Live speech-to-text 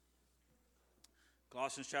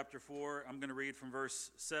Colossians chapter 4, I'm going to read from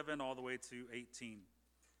verse 7 all the way to 18. It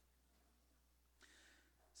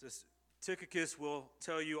says, Tychicus will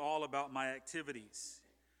tell you all about my activities.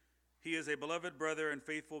 He is a beloved brother and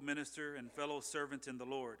faithful minister and fellow servant in the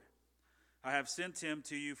Lord. I have sent him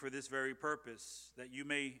to you for this very purpose, that you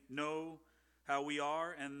may know how we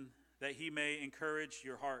are and that he may encourage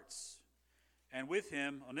your hearts. And with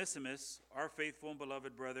him, Onesimus, our faithful and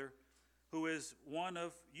beloved brother, who is one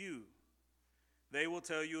of you. They will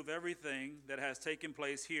tell you of everything that has taken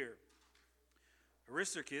place here.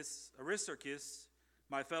 Aristarchus,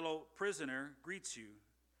 my fellow prisoner, greets you.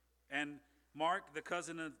 And Mark, the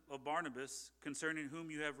cousin of Barnabas, concerning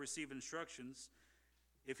whom you have received instructions,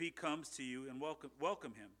 if he comes to you, and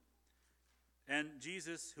welcome him. And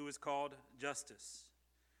Jesus, who is called Justus.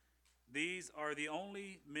 These are the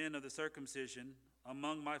only men of the circumcision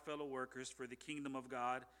among my fellow workers for the kingdom of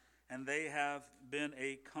God, and they have been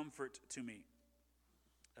a comfort to me.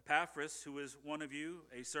 Epaphras, who is one of you,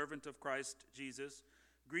 a servant of Christ Jesus,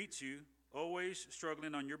 greets you, always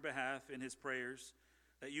struggling on your behalf in his prayers,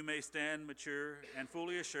 that you may stand mature and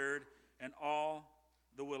fully assured in all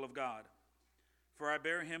the will of God. For I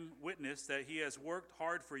bear him witness that he has worked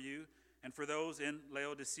hard for you and for those in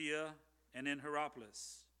Laodicea and in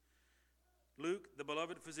Hierapolis. Luke, the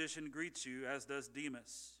beloved physician, greets you, as does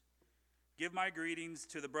Demas. Give my greetings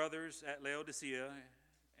to the brothers at Laodicea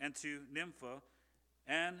and to Nympha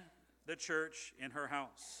and the church in her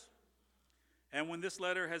house. And when this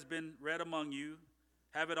letter has been read among you,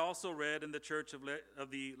 have it also read in the church of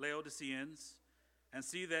the Laodiceans, and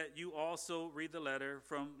see that you also read the letter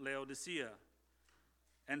from Laodicea.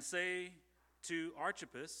 And say to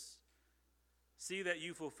Archippus, see that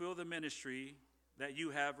you fulfill the ministry that you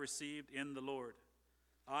have received in the Lord.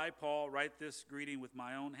 I, Paul, write this greeting with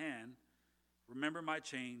my own hand. Remember my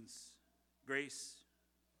chains. Grace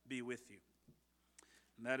be with you.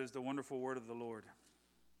 And that is the wonderful word of the Lord.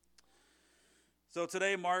 So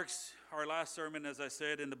today marks our last sermon, as I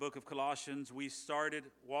said, in the book of Colossians. We started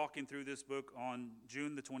walking through this book on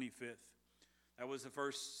June the 25th. That was the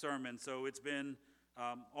first sermon. So it's been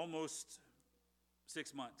almost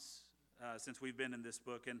 6 months since we've been in this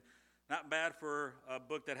book. And not bad for a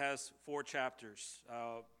book that has 4 chapters.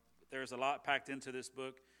 There's a lot packed into this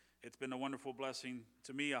book. It's been a wonderful blessing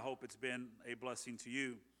to me. I hope it's been a blessing to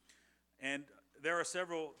you. And there are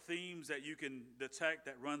several themes that you can detect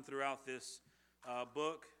that run throughout this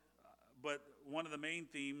book, but one of the main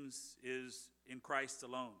themes is in Christ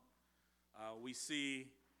alone. We see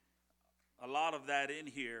a lot of that in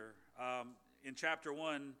here. In chapter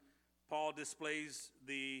 1, Paul displays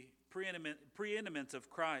the preeminence of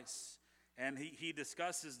Christ, and he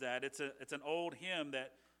discusses that. It's an old hymn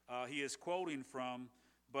that he is quoting from,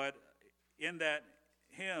 but in that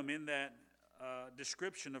hymn, in that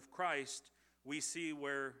description of Christ, we see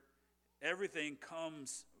where everything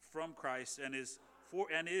comes from Christ and is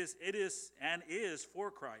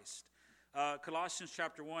for Christ. Colossians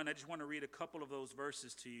chapter 1, I just want to read a couple of those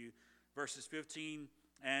verses to you. Verses 15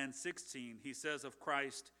 and 16, he says of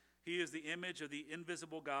Christ, he is the image of the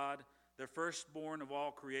invisible God, the firstborn of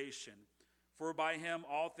all creation. For by him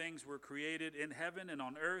all things were created in heaven and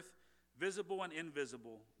on earth, visible and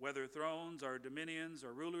invisible, whether thrones or dominions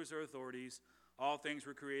or rulers or authorities, all things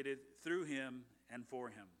were created through him and for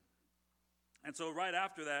him. And so right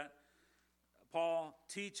after that, Paul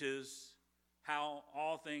teaches how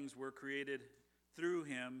all things were created through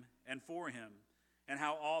him and for him, and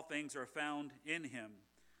how all things are found in him.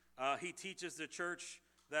 He teaches the church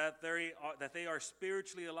that they are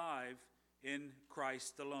spiritually alive in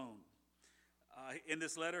Christ alone. In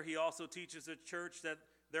this letter, he also teaches the church that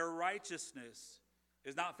their righteousness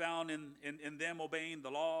is not found in them obeying the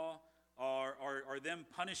law or them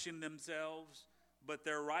punishing themselves, but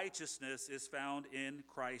their righteousness is found in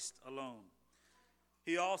Christ alone.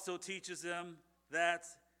 He also teaches them that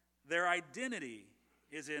their identity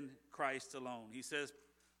is in Christ alone. He says,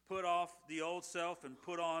 put off the old self and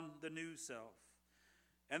put on the new self.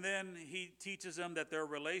 And then he teaches them that their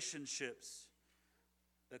relationships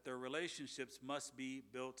must be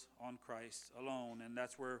built on Christ alone. And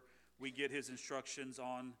that's where we get his instructions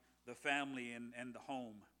on the family and the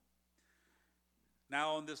home.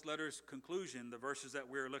 Now, in this letter's conclusion, the verses that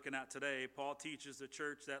we're looking at today, Paul teaches the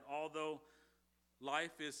church that although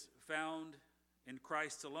life is found in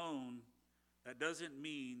Christ alone, that doesn't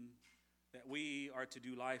mean that we are to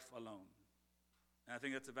do life alone. And I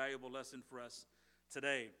think that's a valuable lesson for us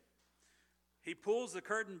today. He pulls the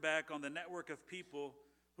curtain back on the network of people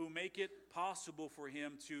who make it possible for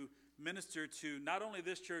him to minister to not only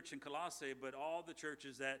this church in Colossae, but all the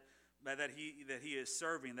churches that he is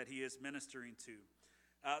serving, that he is ministering to.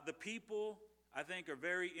 The people I think are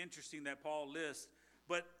very interesting that Paul lists.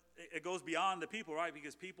 But it goes beyond the people, right?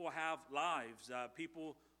 Because people have lives.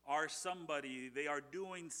 People are somebody. They are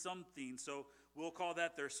doing something. So we'll call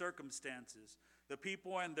that their circumstances. The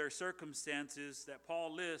people and their circumstances that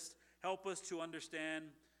Paul lists help us to understand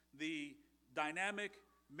the dynamic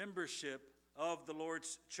membership of the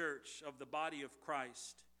Lord's church, of the body of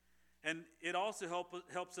Christ. And it also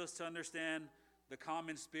helps us to understand the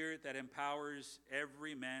common spirit that empowers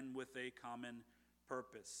every man with a common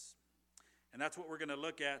purpose. And that's what we're going to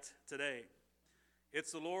look at today.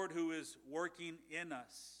 It's the Lord who is working in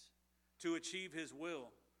us to achieve his will.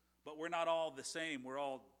 But we're not all the same. We're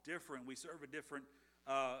all different. We serve a different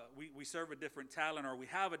we serve a different talent, or we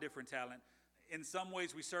have a different talent. In some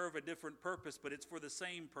ways we serve a different purpose, but it's for the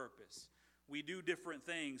same purpose. We do different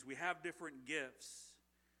things. We have different gifts.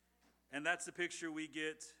 And that's the picture we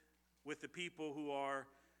get with the people who are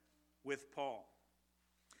with Paul.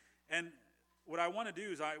 And what I want to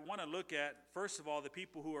do is I want to look at, first of all, the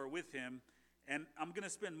people who are with him. And I'm going to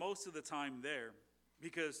spend most of the time there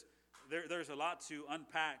because there's a lot to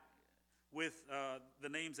unpack with the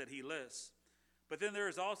names that he lists. But then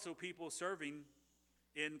there's also people serving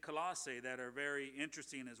in Colossae that are very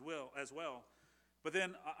interesting as well. But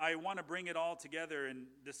then I want to bring it all together and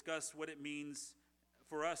discuss what it means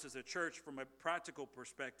for us as a church from a practical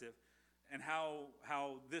perspective, and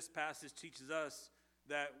how this passage teaches us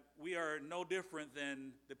that we are no different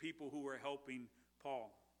than the people who were helping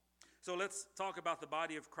Paul. So let's talk about the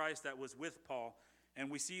body of Christ that was with Paul.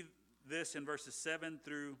 And we see this in verses 7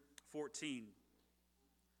 through 14.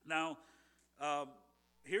 Now,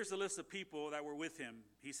 here's the list of people that were with him.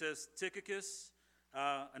 He says Tychicus,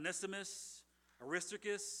 Onesimus,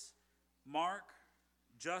 Aristarchus, Mark,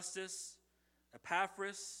 Justus,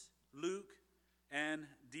 Epaphras, Luke, and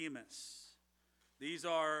Demas. These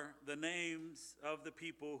are the names of the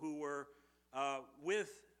people who were with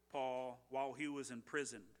Paul while he was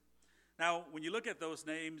imprisoned. Now, when you look at those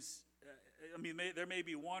names, there may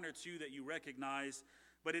be one or two that you recognize,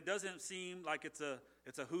 but it doesn't seem like it's a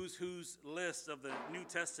who's list of the New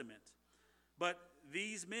Testament. But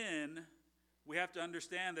these men, we have to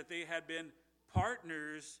understand that they had been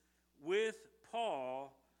partners with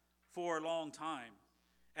Paul for a long time,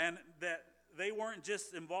 and that they weren't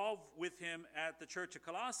just involved with him at the church of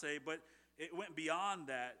Colossae, but it went beyond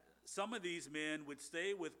that. Some of these men would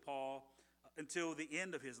stay with Paul until the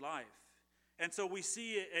end of his life. And so we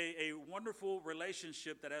see a wonderful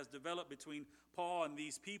relationship that has developed between Paul and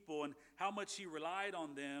these people, and how much he relied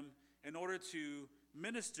on them in order to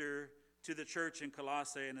minister to the church in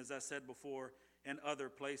Colossae, and as I said before, in other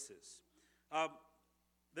places.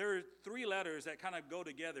 There are three letters that kind of go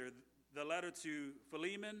together. The letter to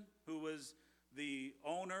Philemon, who was the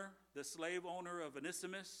slave owner of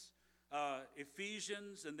Onesimus,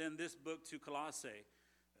 Ephesians, and then this book to Colossae.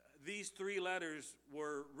 These three letters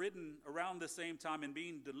were written around the same time and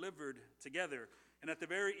being delivered together. And at the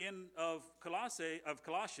very end of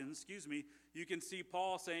Colossians, you can see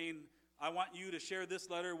Paul saying, I want you to share this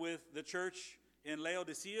letter with the church in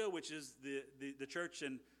Laodicea, which is the church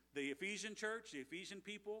in the Ephesian church, the Ephesian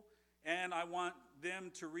people. And I want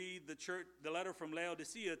them to read the letter from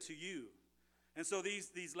Laodicea to you. And so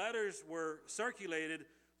these letters were circulated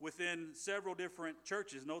within several different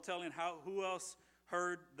churches. No telling who else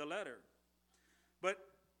heard the letter. But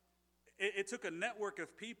it took a network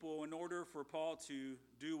of people in order for Paul to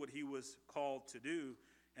do what he was called to do.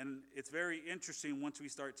 And it's very interesting once we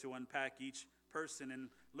start to unpack each person and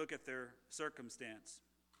look at their circumstance.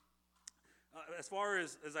 As far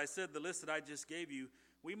as I said, the list that I just gave you,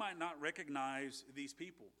 we might not recognize these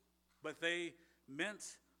people, but they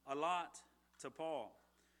meant a lot to Paul.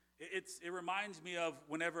 It reminds me of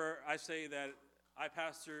whenever I say that I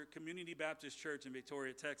pastor Community Baptist Church in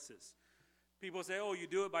Victoria, Texas. People say, oh, you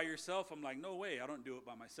do it by yourself? I'm like, no way, I don't do it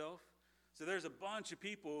by myself. So there's a bunch of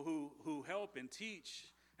people who help and teach.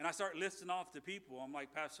 And I start listing off the people. I'm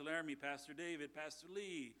like, Pastor Laramie, Pastor David, Pastor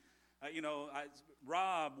Lee,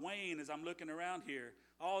 Rob, Wayne, as I'm looking around here.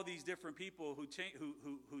 All these different people who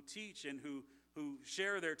teach and who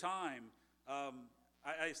share their time.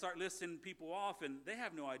 I start listing people off, and they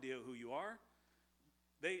have no idea who you are.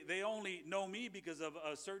 They only know me because of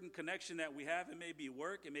a certain connection that we have. It may be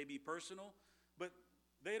work, it may be personal, but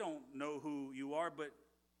they don't know who you are, but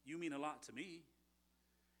you mean a lot to me.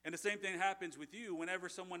 And the same thing happens with you. Whenever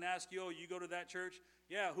someone asks you, oh, you go to that church?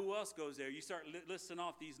 Yeah, who else goes there? You start listing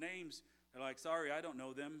off these names. They're like, sorry, I don't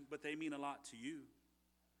know them, but they mean a lot to you.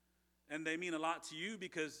 And they mean a lot to you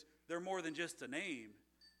because they're more than just a name.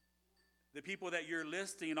 The people that you're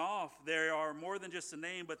listing off, they are more than just a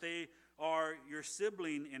name, but they are your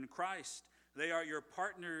sibling in Christ. They are your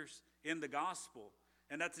partners in the gospel.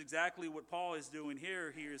 And that's exactly what Paul is doing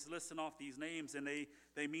here. He is listing off these names, and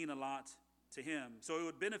they mean a lot to him. So it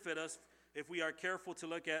would benefit us if we are careful to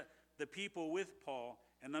look at the people with Paul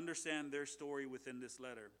and understand their story within this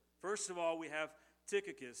letter. First of all, we have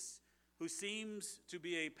Tychicus, who seems to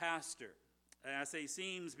be a pastor. And I say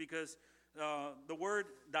seems because the word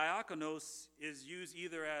diakonos is used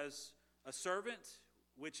either as a servant,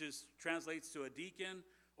 which translates to a deacon,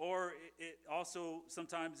 or it also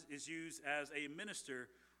sometimes is used as a minister,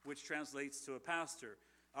 which translates to a pastor.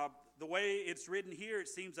 The way it's written here, it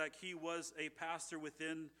seems like he was a pastor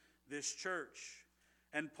within this church.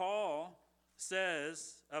 And Paul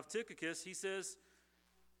says of Tychicus, he says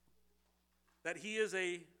that he is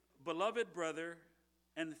a beloved brother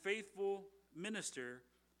and faithful minister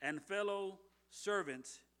and fellow servant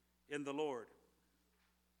in the Lord.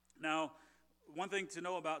 Now, one thing to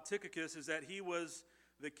know about Tychicus is that he was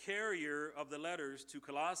the carrier of the letters to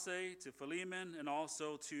Colossae, to Philemon, and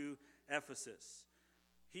also to Ephesus.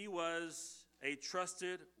 He was a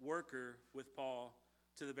trusted worker with Paul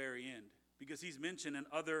to the very end, because he's mentioned in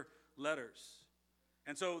other letters.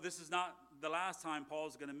 And so this is not the last time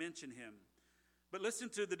Paul's going to mention him. But listen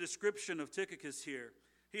to the description of Tychicus here.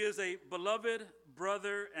 He is a beloved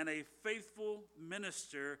brother and a faithful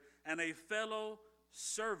minister and a fellow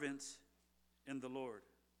servant in the Lord.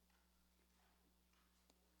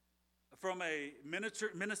 From a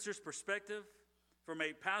minister's perspective, from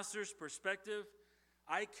a pastor's perspective,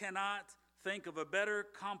 I cannot think of a better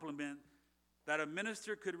compliment that a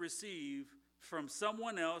minister could receive from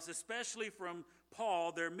someone else, especially from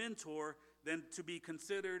Paul, their mentor, than to be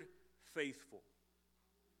considered faithful.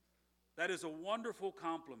 That is a wonderful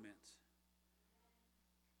compliment.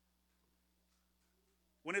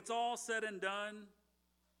 When it's all said and done,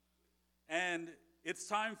 and it's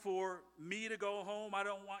time for me to go home, I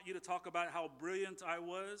don't want you to talk about how brilliant I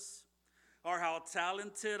was or how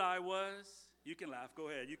talented I was. You can laugh. Go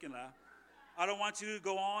ahead. You can laugh. I don't want you to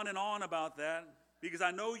go on and on about that, because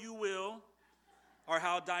I know you will, or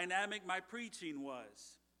how dynamic my preaching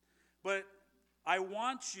was. But I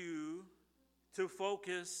want you to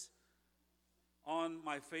focus on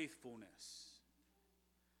my faithfulness.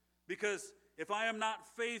 Because if I am not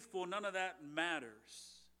faithful, none of that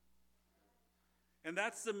matters. And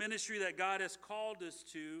that's the ministry that God has called us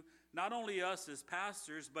to, not only us as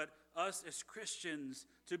pastors, but us as Christians,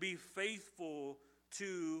 to be faithful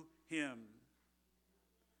to Him.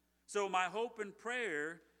 So my hope and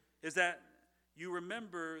prayer is that you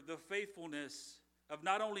remember the faithfulness of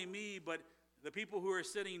not only me, but the people who are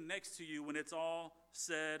sitting next to you when it's all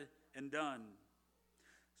said and done.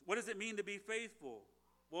 What does it mean to be faithful?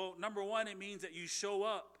 Well, number one, it means that you show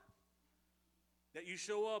up. That you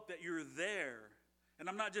show up, that you're there. And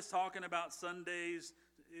I'm not just talking about Sundays,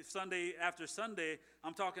 Sunday after Sunday.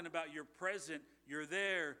 I'm talking about you're present, you're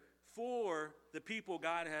there for the people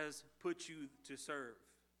God has put you to serve.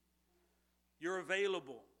 You're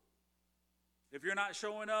available. If you're not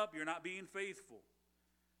showing up, you're not being faithful.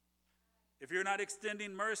 If you're not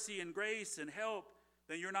extending mercy and grace and help,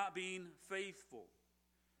 then you're not being faithful.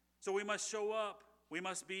 So we must show up. We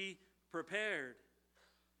must be prepared.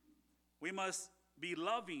 We must be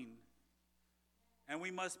loving. And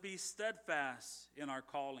we must be steadfast in our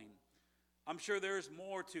calling. I'm sure there's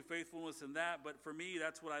more to faithfulness than that, but for me,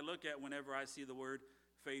 that's what I look at whenever I see the word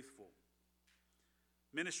faithful.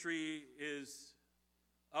 Ministry is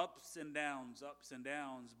ups and downs,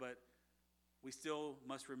 but we still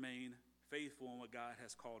must remain faithful in what God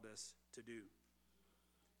has called us to do.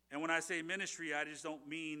 And when I say ministry, I just don't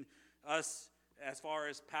mean us as far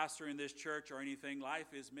as pastoring this church or anything.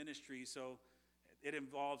 Life is ministry, so it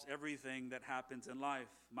involves everything that happens in life.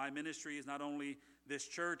 My ministry is not only this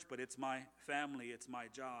church, but it's my family, it's my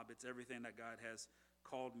job, it's everything that God has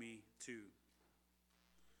called me to.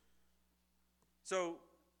 So,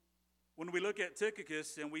 when we look at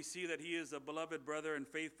Tychicus and we see that he is a beloved brother and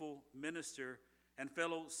faithful minister and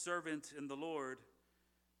fellow servant in the Lord,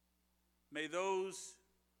 may those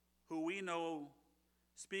who we know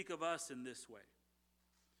speak of us in this way.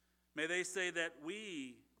 May they say that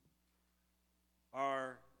we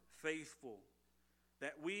are faithful,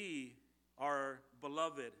 that we are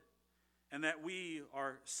beloved, and that we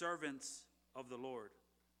are servants of the Lord.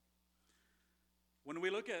 When we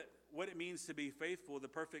look at what it means to be faithful, the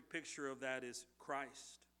perfect picture of that is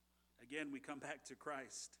Christ. Again, we come back to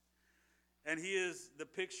Christ. And he is the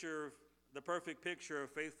perfect picture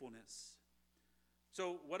of faithfulness.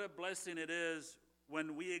 So what a blessing it is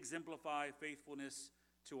when we exemplify faithfulness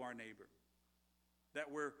to our neighbor. That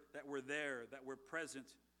we're there, that we're present,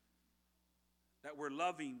 that we're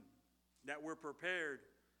loving, that we're prepared,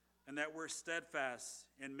 and that we're steadfast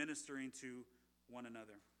in ministering to one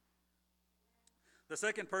another. The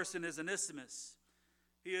second person is Onesimus.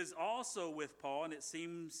 He is also with Paul, and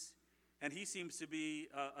he seems to be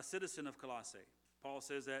a citizen of Colossae. Paul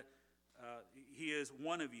says that he is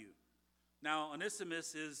one of you. Now,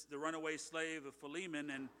 Onesimus is the runaway slave of Philemon,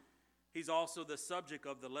 and he's also the subject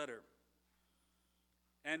of the letter.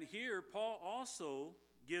 And here, Paul also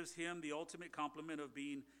gives him the ultimate compliment of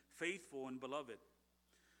being faithful and beloved.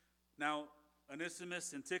 Now,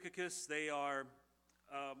 Onesimus and Tychicus, they are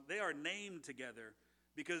named together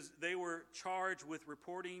because they were charged with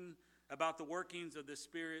reporting about the workings of the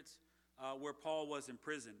Spirit where Paul was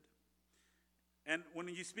imprisoned. And when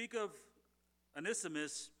you speak of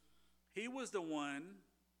Onesimus, he was the one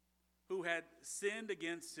who had sinned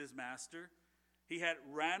against his master. He had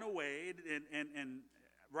ran away, and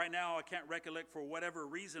right now I can't recollect for whatever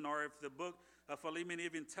reason, or if the book of Philemon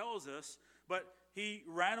even tells us, but he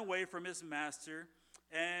ran away from his master,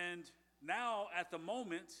 and now at the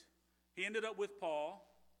moment, he ended up with Paul.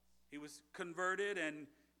 He was converted and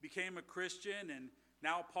became a Christian, and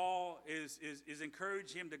now Paul is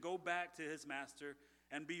encouraging him to go back to his master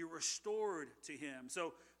and be restored to him.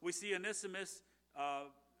 So we see Onesimus,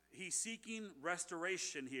 he's seeking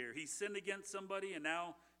restoration here. He sinned against somebody, and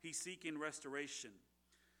now he's seeking restoration.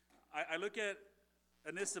 I look at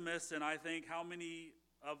Onesimus, and I think, how many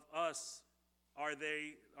of us are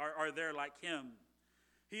there like him?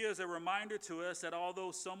 He is a reminder to us that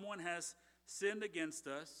although someone has sinned against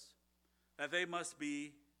us, that they must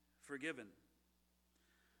be forgiven.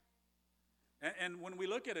 And when we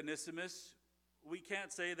look at Onesimus, we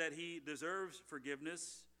can't say that he deserves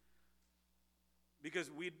forgiveness because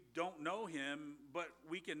we don't know him, but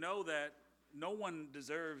we can know that no one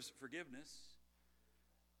deserves forgiveness.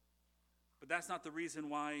 But that's not the reason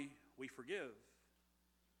why we forgive.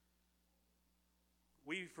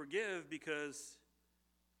 We forgive because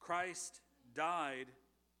Christ died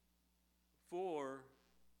for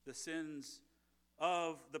the sins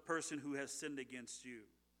of the person who has sinned against you.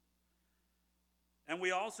 And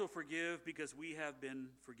we also forgive because we have been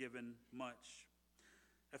forgiven much.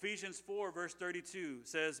 Ephesians 4, verse 32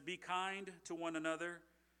 says, "Be kind to one another,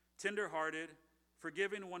 tenderhearted,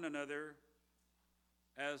 forgiving one another,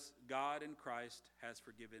 as God in Christ has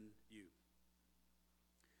forgiven you."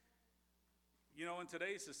 You know, in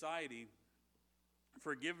today's society,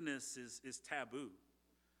 forgiveness is taboo.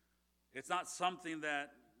 It's not something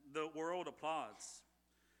that the world applauds.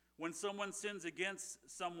 When someone sins against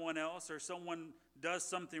someone else, or someone does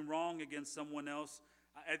something wrong against someone else,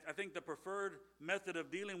 I think the preferred method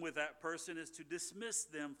of dealing with that person is to dismiss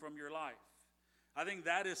them from your life. I think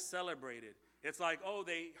that is celebrated. It's like, oh,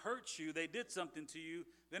 they hurt you, they did something to you,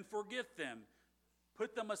 then forget them.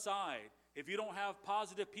 Put them aside. If you don't have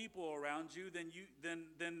positive people around you,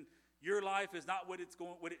 then your life is not what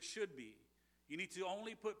it should be. You need to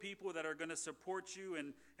only put people that are going to support you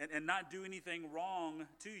and not do anything wrong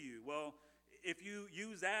to you. Well, if you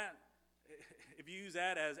use that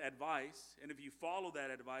as advice, and if you follow that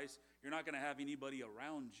advice, you're not going to have anybody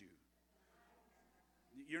around you.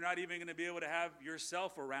 You're not even going to be able to have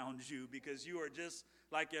yourself around you because you are just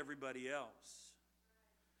like everybody else.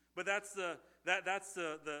 But that's the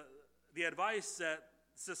advice that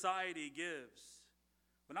society gives,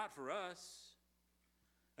 but not for us.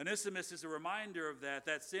 Onesimus is a reminder of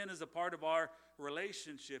that sin is a part of our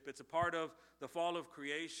relationship. It's a part of the fall of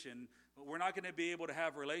creation. But we're not going to be able to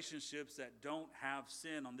have relationships that don't have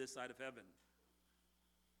sin on this side of heaven.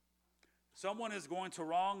 Someone is going to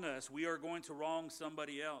wrong us. We are going to wrong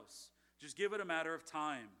somebody else. Just give it a matter of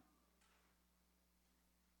time.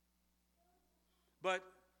 But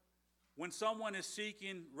when someone is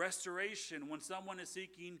seeking restoration, when someone is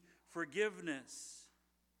seeking forgiveness,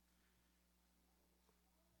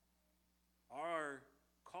 our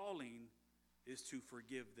calling is to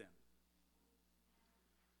forgive them.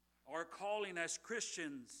 Our calling as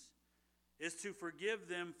Christians is to forgive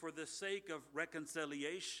them for the sake of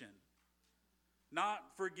reconciliation.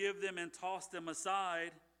 Not forgive them and toss them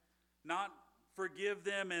aside. Not forgive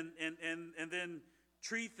them and then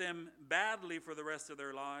treat them badly for the rest of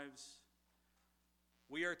their lives.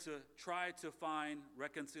 We are to try to find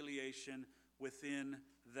reconciliation within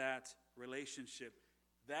that relationship.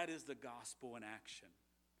 That is the gospel in action.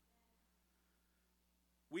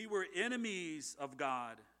 We were enemies of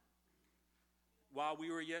God. While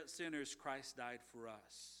we were yet sinners, Christ died for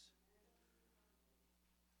us.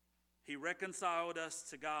 He reconciled us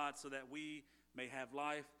to God so that we may have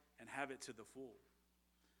life and have it to the full.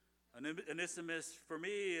 Onesimus, for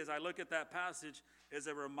me, as I look at that passage, is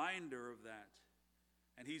a reminder of that.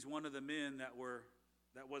 And he's one of the men that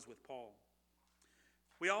was with Paul.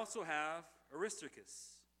 We also have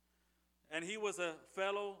Aristarchus, and he was a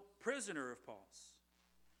fellow prisoner of Paul's.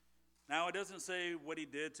 Now, it doesn't say what he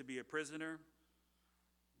did to be a prisoner,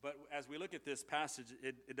 but as we look at this passage,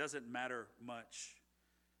 it doesn't matter much.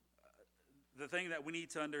 The thing that we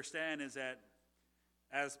need to understand is that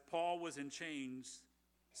as Paul was in chains,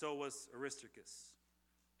 so was Aristarchus.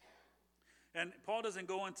 And Paul doesn't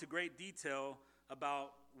go into great detail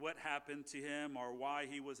about what happened to him or why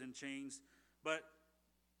he was in chains, but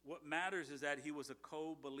what matters is that he was a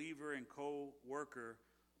co-believer and co-worker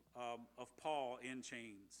of Paul in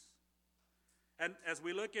chains. And as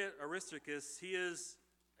we look at Aristarchus, he is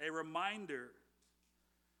a reminder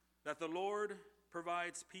that the Lord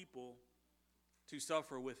provides people to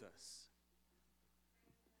suffer with us.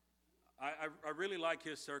 I really like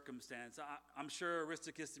his circumstance. I'm sure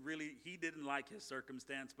Aristarchus he didn't like his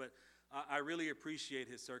circumstance, but I really appreciate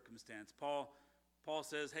his circumstance. Paul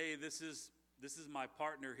says, hey, this is my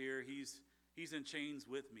partner here. He's in chains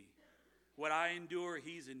with me. What I endure,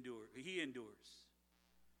 he endures.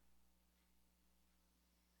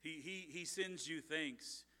 He sends you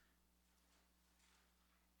thanks.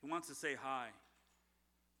 He wants to say hi.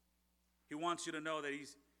 He wants you to know that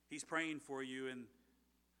he's praying for you and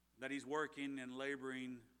that he's working and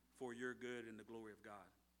laboring for your good and the glory of God.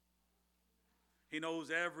 He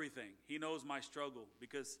knows everything. He knows my struggle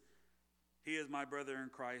because he is my brother in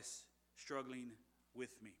Christ struggling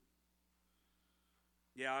with me.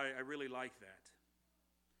 Yeah, I really like that.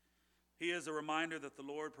 He is a reminder that the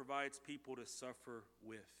Lord provides people to suffer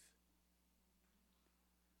with.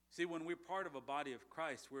 See, when we're part of a body of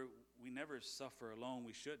Christ, we never suffer alone.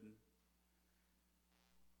 We shouldn't.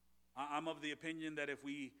 I'm of the opinion that if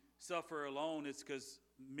we suffer alone, it's because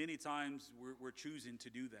many times we're choosing to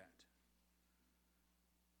do that.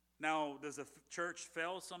 Now, does a church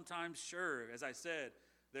fail sometimes? Sure. As I said,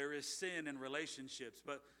 there is sin in relationships.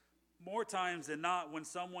 But more times than not, when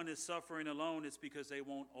someone is suffering alone, it's because they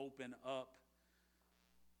won't open up.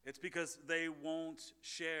 It's because they won't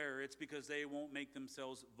share. It's because they won't make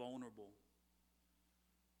themselves vulnerable.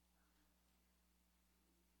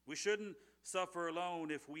 We shouldn't suffer alone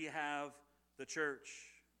if we have the church.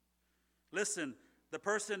 Listen, the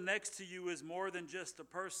person next to you is more than just a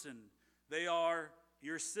person. They are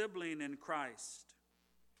your sibling in Christ.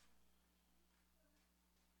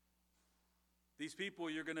 These people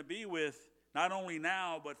you're going to be with not only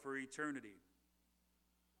now, but for eternity.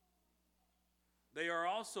 They are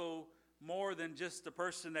also more than just the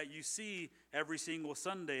person that you see every single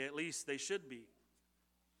Sunday. At least they should be.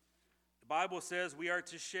 The Bible says we are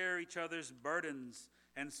to share each other's burdens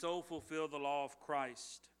and so fulfill the law of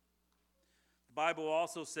Christ. The Bible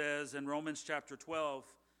also says in Romans chapter 12,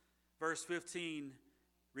 verse 15,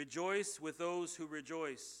 rejoice with those who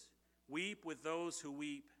rejoice, weep with those who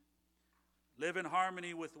weep. Live in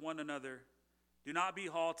harmony with one another. Do not be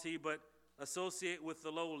haughty, but associate with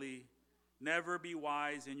the lowly. Never be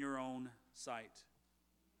wise in your own sight.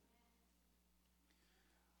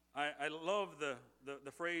 I love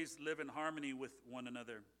the phrase, live in harmony with one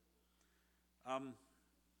another. I'm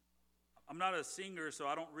not a singer, so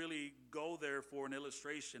I don't really go there for an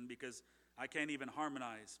illustration because I can't even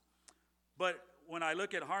harmonize. But when I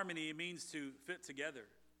look at harmony, it means to fit together.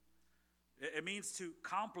 It means to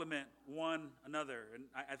complement one another. And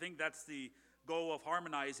I think that's the goal of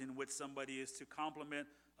harmonizing with somebody, is to complement,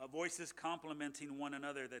 voices complementing one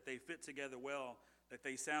another, that they fit together well, that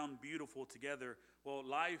they sound beautiful together. Well,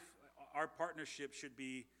 life, our partnership should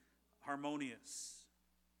be harmonious.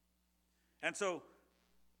 And so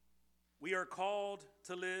we are called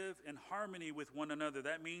to live in harmony with one another.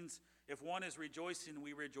 That means if one is rejoicing,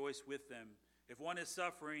 we rejoice with them. If one is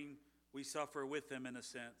suffering, we suffer with them in a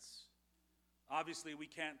sense. Obviously, we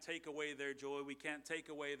can't take away their joy. We can't take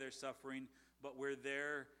away their suffering, but we're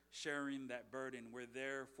there sharing that burden. We're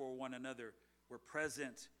there for one another. We're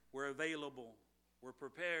present. We're available. We're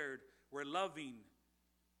prepared. We're loving.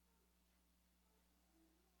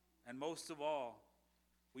 And most of all,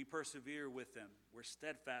 we persevere with them. We're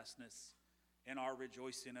steadfastness in our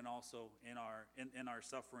rejoicing and also in our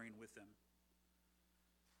suffering with them.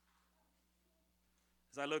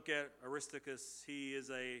 As I look at Aristarchus, he is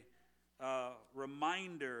a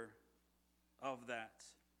reminder of that.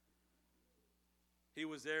 He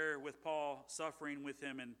was there with Paul, suffering with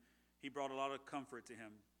him, and he brought a lot of comfort to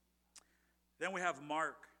him. Then we have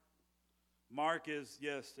Mark. Mark is,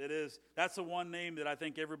 yes, it is. That's the one name that I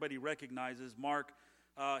think everybody recognizes. Mark,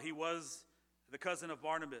 he was the cousin of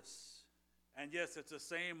Barnabas. And yes, it's the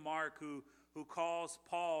same Mark who caused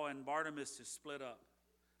Paul and Barnabas to split up.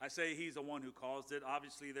 I say he's the one who caused it.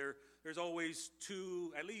 Obviously, there's always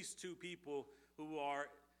at least two people who are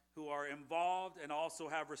who are involved and also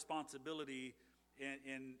have responsibility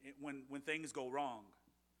when things go wrong,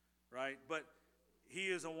 right? But he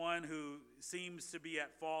is the one who seems to be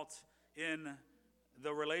at fault in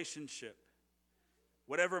the relationship.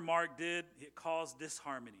 Whatever Mark did, it caused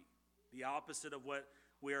disharmony, the opposite of what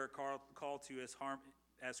we are called to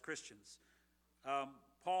as Christians.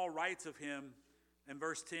 Paul writes of him in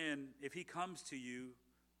verse 10, if he comes to you,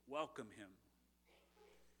 welcome him.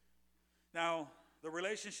 Now, the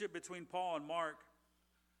relationship between Paul and Mark,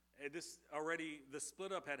 the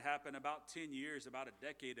split up had happened about 10 years, about a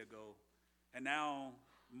decade ago, and now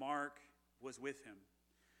Mark was with him.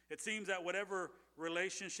 It seems that whatever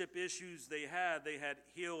relationship issues they had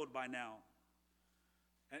healed by now.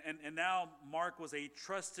 And now Mark was a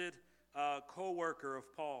trusted co-worker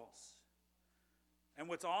of Paul's. And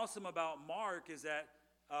what's awesome about Mark is that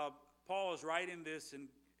Paul is writing this,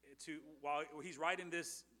 while he's writing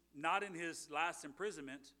this not in his last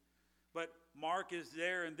imprisonment, but Mark is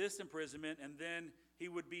there in this imprisonment, and then he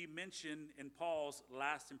would be mentioned in Paul's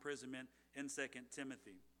last imprisonment in 2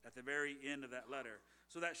 Timothy at the very end of that letter.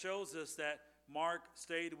 So that shows us that Mark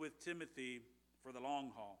stayed with Timothy for the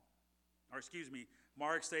long haul.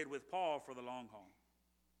 Mark stayed with Paul for the long haul.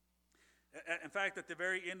 In fact, at the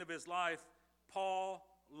very end of his life, Paul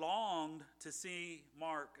longed to see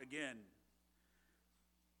Mark again.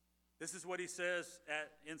 This is what he says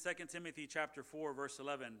in 2 Timothy chapter 4, verse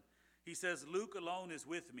 11. He says, Luke alone is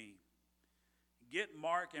with me. Get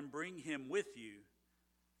Mark and bring him with you,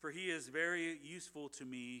 for he is very useful to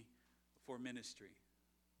me for ministry.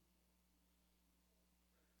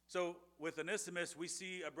 So with Onesimus, we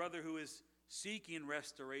see a brother who is seeking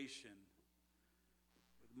restoration.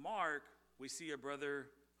 With Mark, we see a brother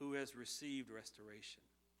who has received restoration.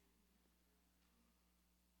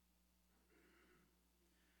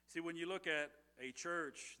 See, when you look at a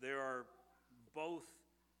church, there are both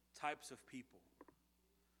types of people.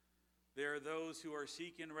 There are those who are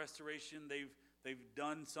seeking restoration. They've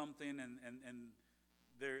done something and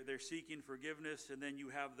they're seeking forgiveness, and then you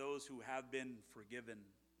have those who have been forgiven.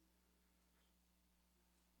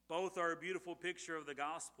 Both are a beautiful picture of the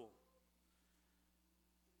gospel.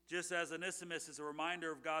 Just as Onesimus is a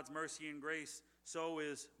reminder of God's mercy and grace, so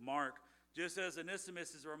is Mark. Just as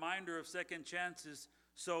Onesimus is a reminder of second chances,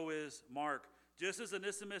 so is Mark. Just as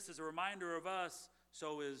Onesimus is a reminder of us,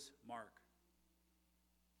 so is Mark.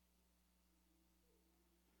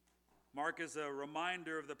 Mark is a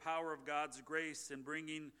reminder of the power of God's grace in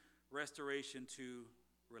bringing restoration to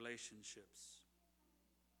relationships.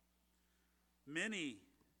 Many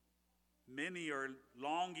are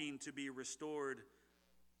longing to be restored.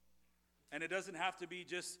 And it doesn't have to be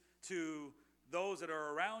just to those that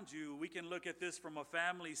are around you. We can look at this from a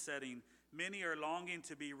family setting. Many are longing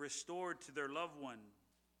to be restored to their loved one.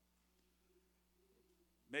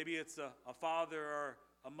 Maybe it's a father or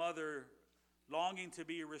a mother longing to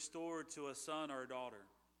be restored to a son or a daughter.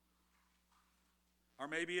 Or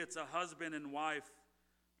maybe it's a husband and wife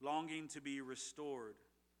longing to be restored.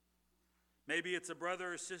 Maybe it's a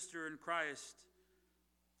brother or sister in Christ.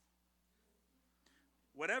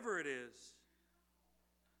 Whatever it is,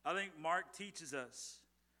 I think Mark teaches us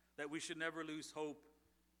that we should never lose hope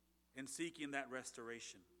in seeking that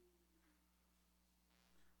restoration.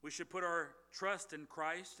 We should put our trust in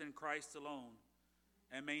Christ and Christ alone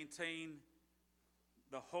and maintain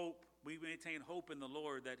hope in the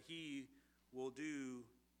Lord that he will do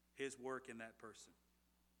his work in that person.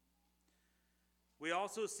 We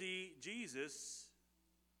also see Jesus,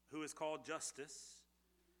 who is called Justice.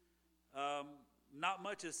 Not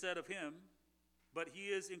much is said of him, but he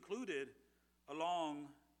is included along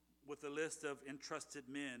with the list of entrusted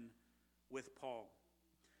men with Paul.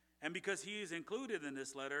 And because he is included in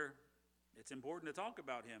this letter, it's important to talk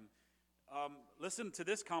about him. Listen to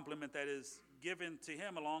this compliment that is given to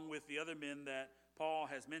him along with the other men that Paul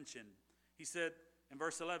has mentioned. He said in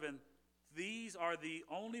verse 11, "These are the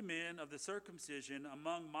only men of the circumcision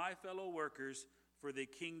among my fellow workers for the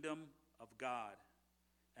kingdom of God,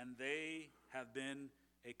 and they have been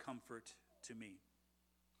a comfort to me."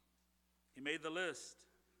 He made the list.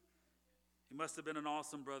 He must have been an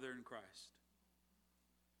awesome brother in Christ.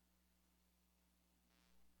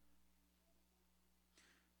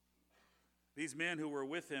 These men who were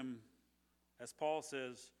with him, as Paul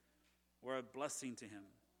says, were a blessing to him.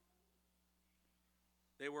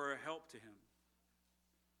 They were a help to him.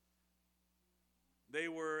 They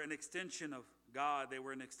were an extension of God. They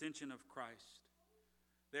were an extension of Christ.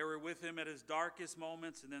 They were with him at his darkest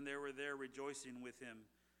moments, and then they were there rejoicing with him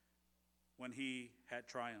when he had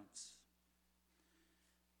triumphs.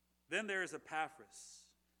 Then there is Epaphras.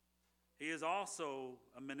 He is also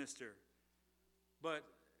a minister, but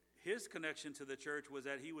his connection to the church was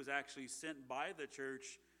that he was actually sent by the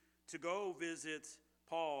church to go visit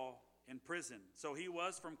Paul in prison. So he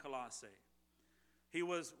was from Colossae. He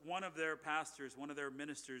was one of their pastors, one of their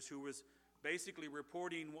ministers, who was basically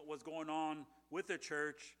reporting what was going on with the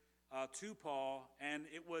church to Paul, and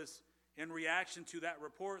it was in reaction to that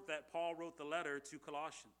report that Paul wrote the letter to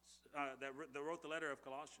Colossians, that wrote the letter of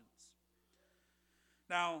Colossians.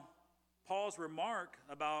 Now, Paul's remark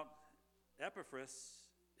about Epaphras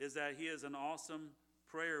is that he is an awesome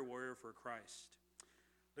prayer warrior for Christ.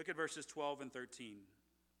 Look at verses 12 and 13.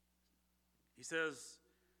 He says,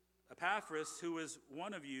 Epaphras, who is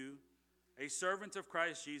one of you, a servant of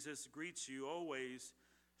Christ Jesus, greets you always,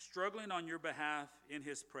 struggling on your behalf in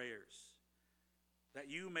his prayers, that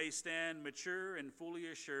you may stand mature and fully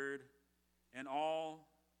assured in all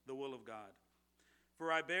the will of God.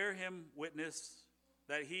 For I bear him witness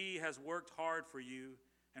that he has worked hard for you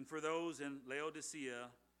and for those in Laodicea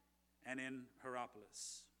and in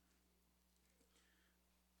Hierapolis.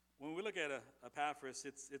 When we look at Epaphras,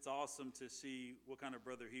 it's awesome to see what kind of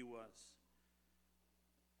brother he was.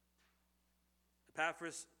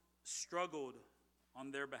 Epaphras struggled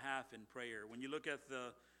on their behalf in prayer. When you look at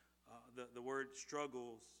the word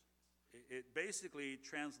struggles, it basically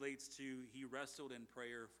translates to he wrestled in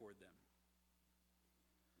prayer for them.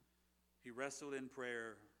 He wrestled in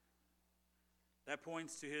prayer. That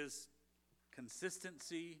points to his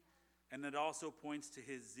consistency, and it also points to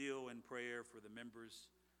his zeal in prayer for the members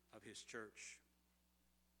of his church.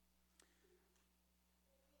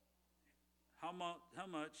 How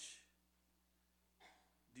much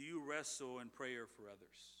do you wrestle in prayer for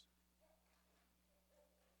others?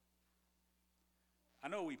 I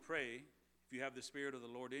know we pray. If you have the Spirit of the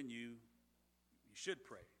Lord in you, you should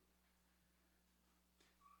pray.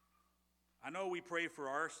 I know we pray for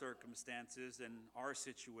our circumstances and our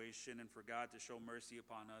situation and for God to show mercy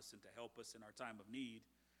upon us and to help us in our time of need.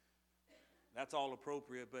 That's all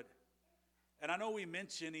appropriate, and I know we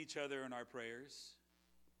mention each other in our prayers.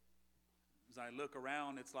 As I look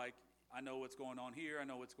around, it's like, I know what's going on here, I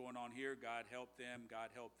know what's going on here. God help them, God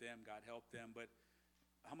help them, God help them. But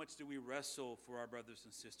how much do we wrestle for our brothers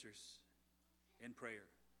and sisters in prayer?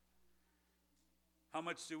 How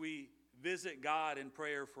much do we visit God in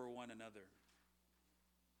prayer for one another?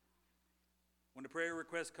 When the prayer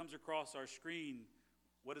request comes across our screen,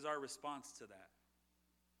 what is our response to that?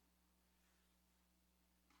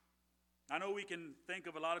 I know we can think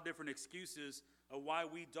of a lot of different excuses of why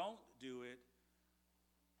we don't do it,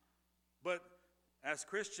 but as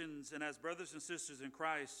Christians and as brothers and sisters in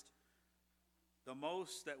Christ, the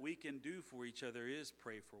most that we can do for each other is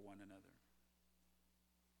pray for one another.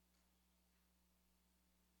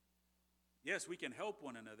 Yes, we can help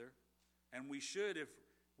one another, and we should if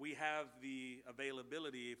we have the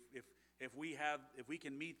availability, if we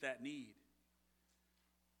can meet that need.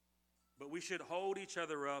 But we should hold each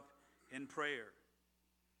other up in prayer.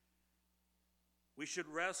 We should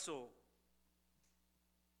wrestle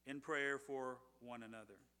in prayer for one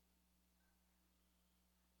another.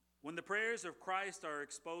 When the prayers of Christ are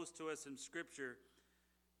exposed to us in Scripture,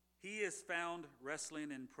 he is found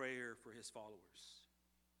wrestling in prayer for his followers.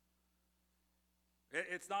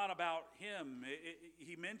 It's not about him.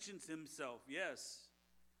 He mentions himself, yes.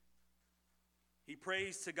 He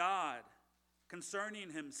prays to God concerning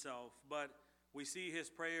himself, but we see his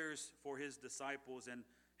prayers for his disciples and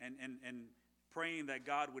praying that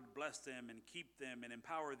God would bless them and keep them and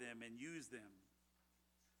empower them and use them.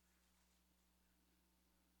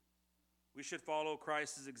 We should follow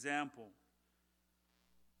Christ's example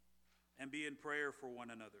and be in prayer for one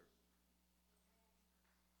another.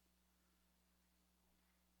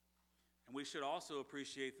 And we should also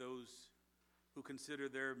appreciate those who consider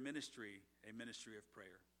their ministry a ministry of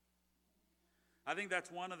prayer. I think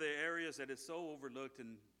that's one of the areas that is so overlooked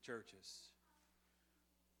in churches.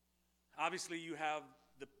 Obviously, you have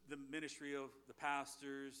the ministry of the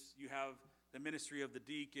pastors, you have the ministry of the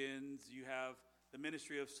deacons, you have the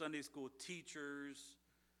ministry of Sunday school teachers.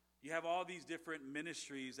 You have all these different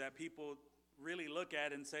ministries that people really look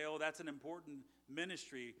at and say, oh, that's an important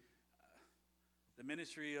ministry. The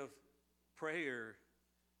ministry of prayer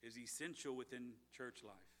is essential within church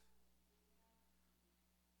life.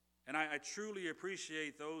 And I truly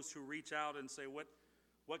appreciate those who reach out and say,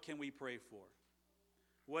 what can we pray for?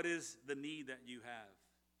 What is the need that you have?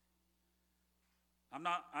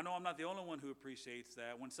 I know I'm not the only one who appreciates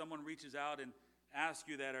that. When someone reaches out and asks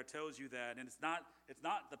you that or tells you that, and it's not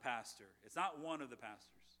the pastor, it's not one of the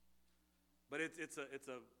pastors, but it's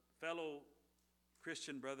a fellow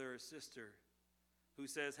Christian brother or sister who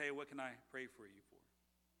says, hey, what can I pray for you for?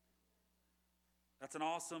 That's an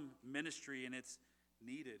awesome ministry, and it's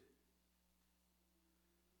needed.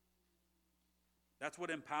 That's what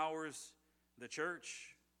empowers the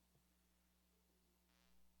church.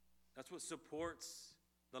 That's what supports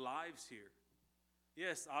the lives here.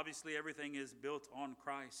 Yes, obviously everything is built on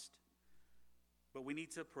Christ, but we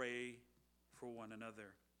need to pray for one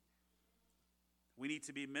another. We need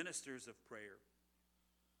to be ministers of prayer.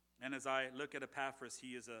 And as I look at Epaphras, he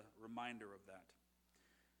is a reminder of that.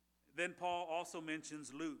 Then Paul also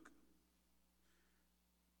mentions Luke.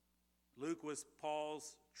 Luke was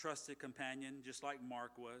Paul's trusted companion, just like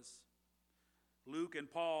Mark was. Luke and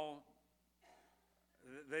Paul,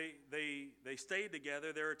 they stayed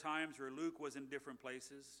together. There are times where Luke was in different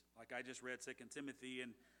places. Like I just read 2 Timothy,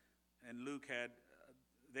 and Luke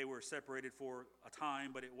they were separated for a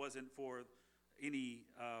time, but it wasn't for any,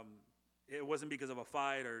 it wasn't because of a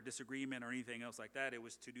fight or disagreement or anything else like that. It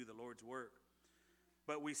was to do the Lord's work.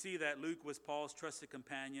 But we see that Luke was Paul's trusted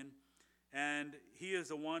companion, and he is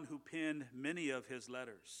the one who penned many of his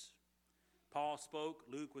letters. Paul spoke,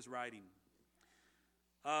 Luke was writing.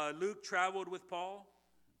 Luke traveled with Paul,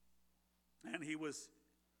 and he was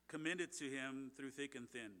commended to him through thick and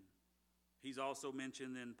thin. He's also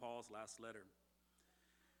mentioned in Paul's last letter.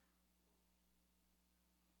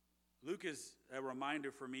 Luke is a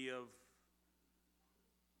reminder for me of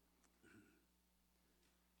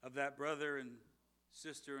that brother and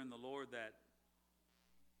sister in the Lord that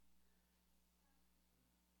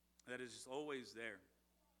is just always there,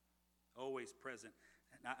 always present.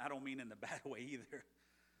 And I don't mean in the bad way either.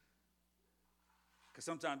 Because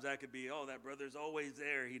sometimes that could be, oh, that brother's always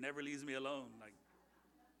there. He never leaves me alone. Like,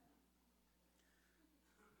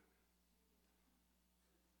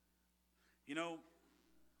 you know,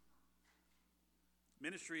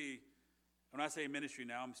 ministry, when I say ministry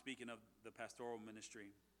now, I'm speaking of the pastoral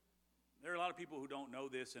ministry. There are a lot of people who don't know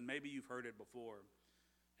this, and maybe you've heard it before.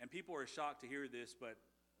 And people are shocked to hear this, but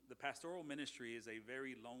the pastoral ministry is a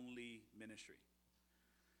very lonely ministry.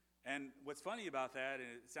 And what's funny about that, and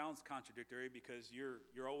it sounds contradictory because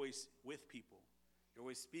you're always with people. You're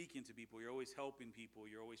always speaking to people. You're always helping people.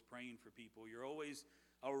 You're always praying for people. You're always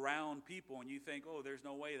around people, and you think, oh, there's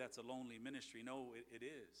no way that's a lonely ministry. No, it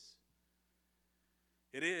is.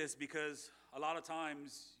 It is, because a lot of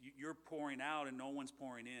times you're pouring out and no one's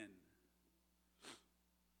pouring in.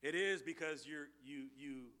 It is because you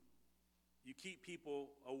keep people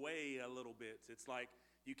away a little bit. It's like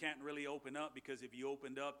you can't really open up, because if you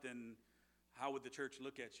opened up, then how would the church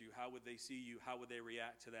look at you? How would they see you? How would they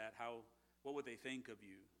react to that? What would they think of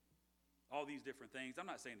you? All these different things. I'm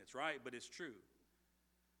not saying it's right, but it's true.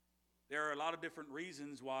 There are a lot of different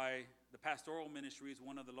reasons why the pastoral ministry is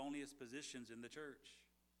one of the loneliest positions in the church.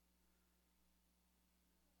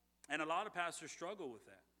 And a lot of pastors struggle with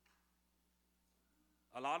that.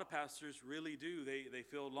 A lot of pastors really do. They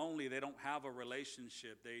feel lonely. They don't have a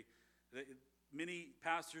relationship. Many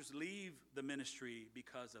pastors leave the ministry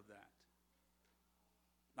because of that.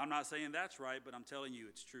 I'm not saying that's right, but I'm telling you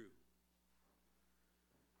it's true.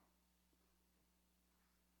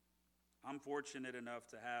 I'm fortunate enough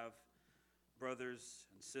to have brothers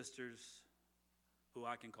and sisters who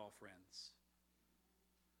I can call friends.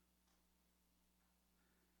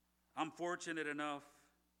 I'm fortunate enough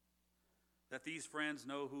that these friends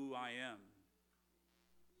know who I am.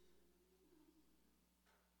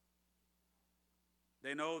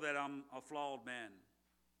 They know that I'm a flawed man.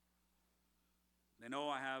 They know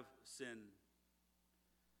I have sin.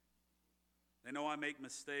 They know I make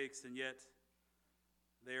mistakes, and yet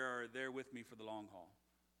they are there with me for the long haul.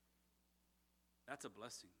 That's a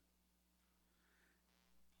blessing.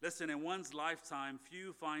 Listen, in one's lifetime,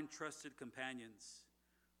 few find trusted companions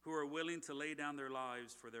who are willing to lay down their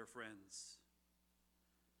lives for their friends.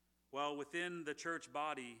 Well, within the church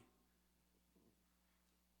body,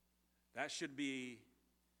 that should be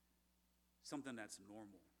something that's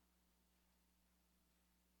normal.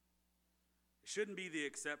 It shouldn't be the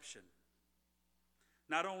exception.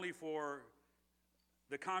 Not only for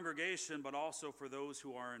the congregation, but also for those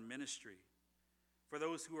who are in ministry, for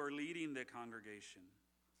those who are leading the congregation.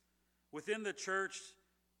 Within the church,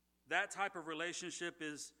 that type of relationship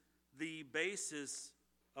is the basis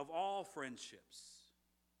of all friendships.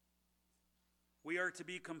 We are to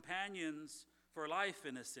be companions for life,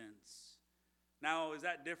 in a sense. Now, is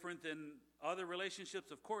that different than other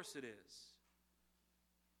relationships? Of course it is.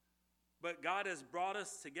 But God has brought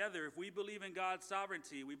us together. If we believe in God's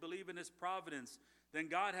sovereignty, we believe in His providence, then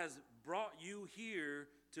God has brought you here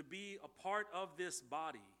to be a part of this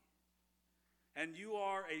body. And you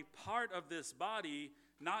are a part of this body,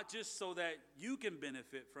 not just so that you can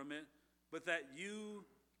benefit from it, but that you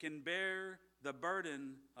can bear the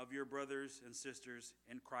burden of your brothers and sisters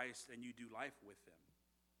in Christ, and you do life with them.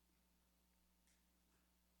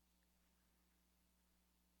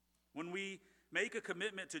 When we make a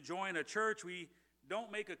commitment to join a church, we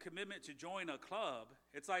don't make a commitment to join a club.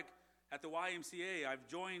 It's like at the YMCA. I've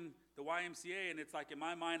joined the YMCA, and it's like in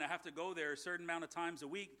my mind I have to go there a certain amount of times a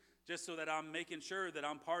week just so that I'm making sure that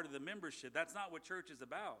I'm part of the membership. That's not what church is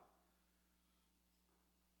about.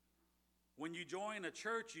 When you join a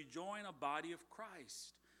church, you join a body of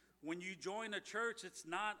Christ. When you join a church, it's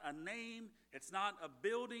not a name, it's not a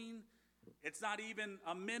building, it's not even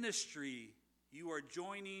a ministry. You are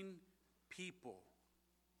joining people.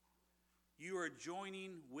 You are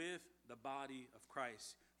joining with the body of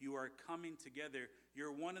Christ. You are coming together.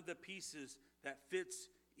 You're one of the pieces that fits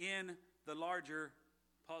in the larger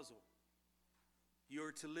puzzle.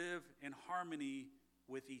 You're to live in harmony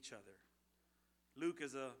with each other. Luke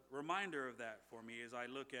is a reminder of that for me as I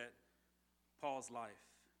look at Paul's life.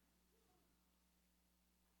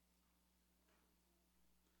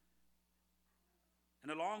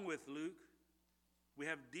 And along with Luke, we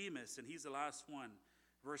have Demas, and he's the last one,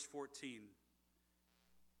 verse 14.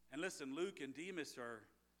 And listen, Luke and Demas are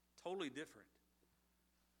totally different.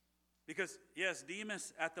 Because, yes,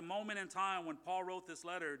 Demas, at the moment in time when Paul wrote this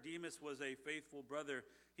letter, Demas was a faithful brother.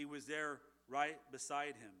 He was there right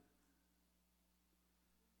beside him.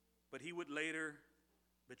 But he would later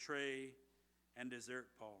betray and desert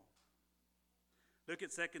Paul. Look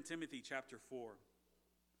at 2 Timothy chapter 4. It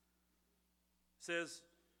says,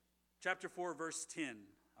 chapter 4, verse 10.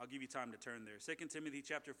 I'll give you time to turn there. 2 Timothy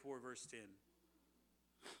chapter 4, verse 10.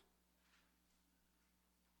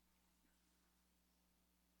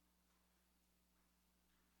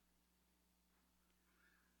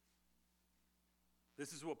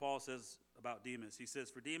 This is what Paul says about Demas. He says,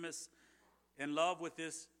 "For Demas, in love with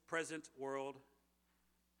this present world,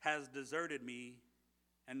 has deserted me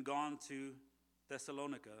and gone to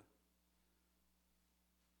Thessalonica."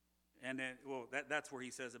 And then, that's where he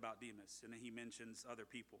says about Demas, and then he mentions other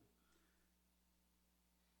people.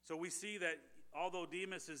 So we see that although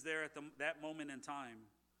Demas is there at that moment in time,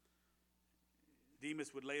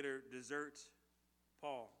 Demas would later desert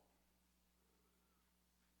Paul.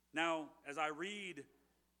 Now, as I read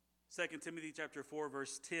 2 Timothy chapter 4,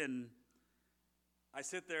 verse 10, I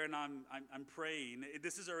sit there and I'm praying.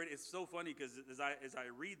 It's so funny because as I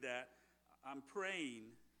read that, I'm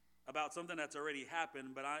praying about something that's already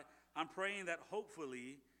happened, but I'm praying that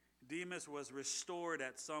hopefully Demas was restored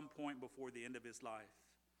at some point before the end of his life.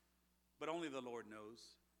 But only the Lord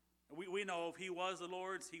knows. We know if he was the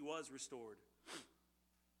Lord's, he was restored.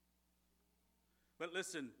 But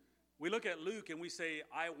listen, we look at Luke and we say,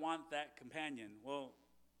 I want that companion. Well,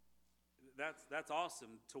 that's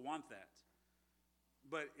awesome to want that.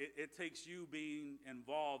 But it takes you being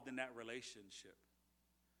involved in that relationship.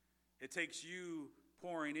 It takes you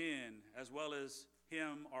pouring in as well as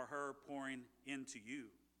him or her pouring into you.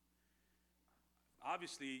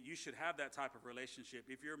 Obviously, you should have that type of relationship.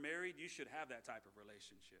 If you're married, you should have that type of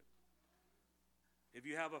relationship. If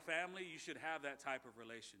you have a family, you should have that type of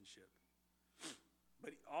relationship.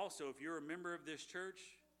 But also, if you're a member of this church,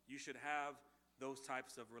 you should have those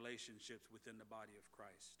types of relationships within the body of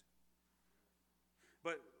Christ.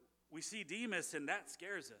 But we see Demas, and that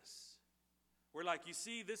scares us. We're like, you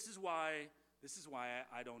see, this is why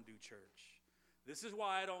I don't do church. This is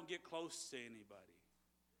why I don't get close to anybody.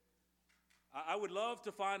 I would love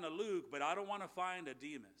to find a Luke, but I don't want to find a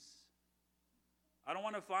Demas. I don't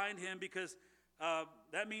want to find him because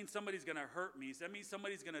that means somebody's going to hurt me. That means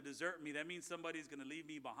somebody's going to desert me. That means somebody's going to leave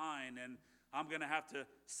me behind, and I'm going to have to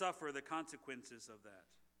suffer the consequences of that.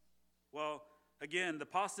 Well, again, the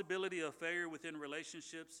possibility of failure within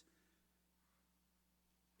relationships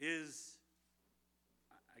is,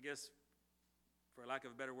 I guess, for lack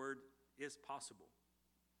of a better word, is possible.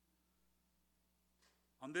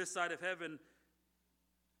 On this side of heaven,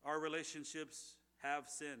 our relationships have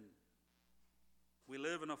sin. We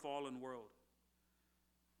live in a fallen world.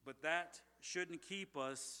 But that shouldn't keep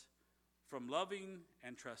us from loving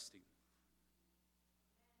and trusting.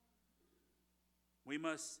 We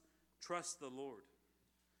must trust the Lord,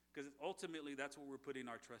 because ultimately that's what we're putting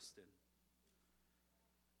our trust in.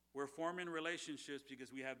 We're forming relationships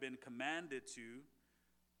because we have been commanded to.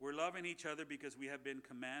 We're loving each other because we have been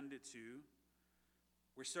commanded to.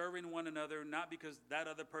 We're serving one another not because that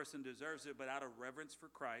other person deserves it, but out of reverence for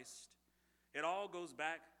Christ. It all goes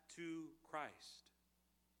back to Christ.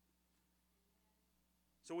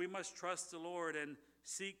 So we must trust the Lord and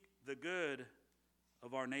seek the good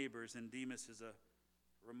of our neighbors, and Demas is a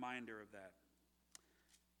reminder of that.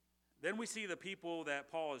 Then we see the people that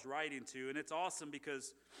Paul is writing to, and it's awesome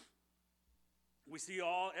because we see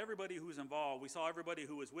everybody who's involved. We saw everybody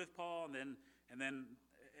who was with Paul, and then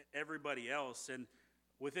everybody else. And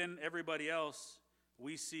within everybody else,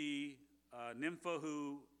 We see Nympha,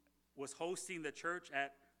 who was hosting the church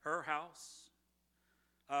at her house.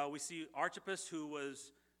 We see Archippus, who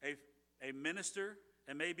was a minister,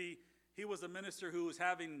 and maybe he was a minister who was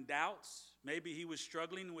having doubts. Maybe he was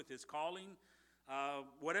struggling with his calling.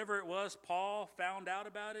 Whatever it was, Paul found out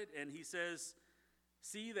about it, and he says,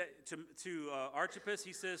 see that to Archippus,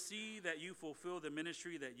 he says, see that you fulfill the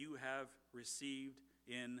ministry that you have received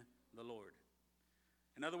in the Lord.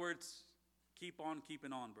 In other words, keep on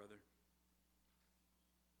keeping on, brother.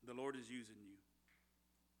 The Lord is using you.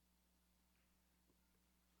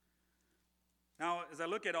 Now, as I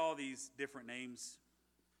look at all these different names,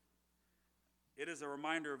 it is a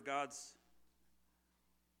reminder of God's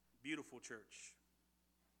beautiful church.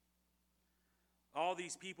 All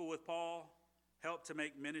these people with Paul helped to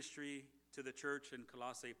make ministry to the church in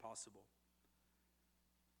Colossae possible.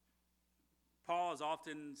 Paul is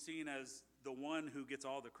often seen as the one who gets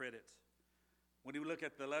all the credit. When we look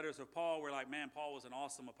at the letters of Paul, we're like, man, Paul was an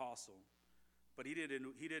awesome apostle. But he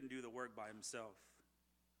didn't do the work by himself.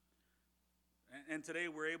 And today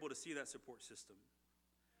we're able to see that support system.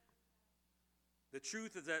 The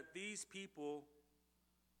truth is that these people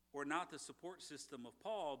were not the support system of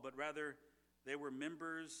Paul, but rather they were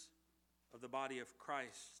members of the body of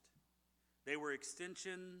Christ. They were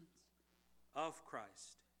extensions of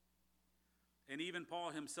Christ. And even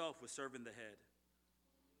Paul himself was serving the head.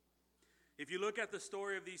 If you look at the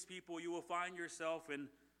story of these people, you will find yourself in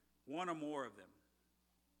one or more of them.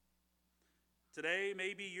 Today,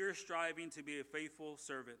 maybe you're striving to be a faithful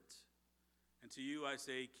servant. And to you, I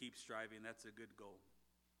say, keep striving. That's a good goal.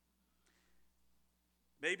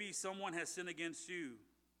 Maybe someone has sinned against you,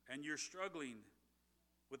 and you're struggling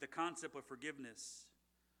with the concept of forgiveness.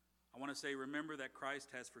 I want to say, remember that Christ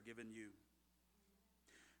has forgiven you.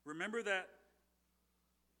 Remember that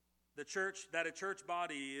a church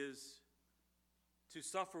body is to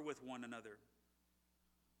suffer with one another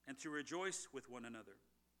and to rejoice with one another.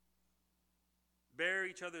 Bear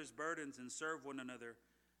each other's burdens and serve one another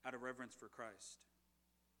out of reverence for Christ.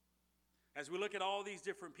 As we look at all these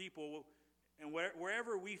different people, and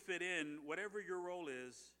wherever we fit in, whatever your role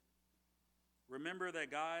is, remember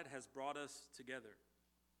that God has brought us together.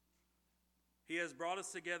 He has brought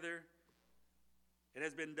us together. It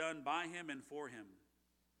has been done by him and for him.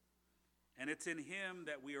 And it's in him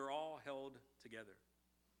that we are all held together.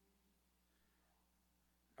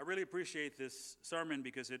 I really appreciate this sermon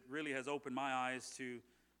because it really has opened my eyes to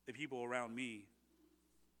the people around me.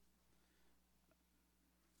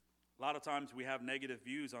 A lot of times we have negative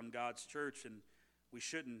views on God's church, and we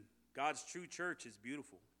shouldn't. God's true church is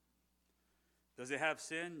beautiful. Does it have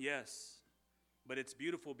sin? Yes. But it's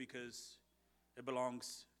beautiful because it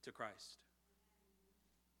belongs to Christ.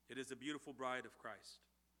 It is a beautiful bride of Christ.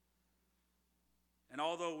 And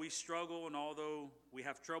although we struggle and although we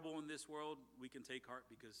have trouble in this world, we can take heart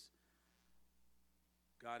because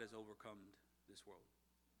God has overcome this world.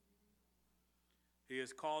 He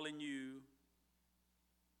is calling you,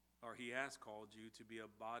 or he has called you to be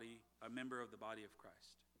a member of the body of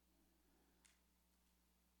Christ.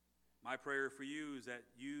 My prayer for you is that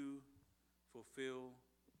you fulfill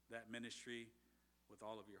that ministry with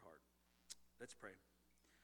all of your heart. Let's pray.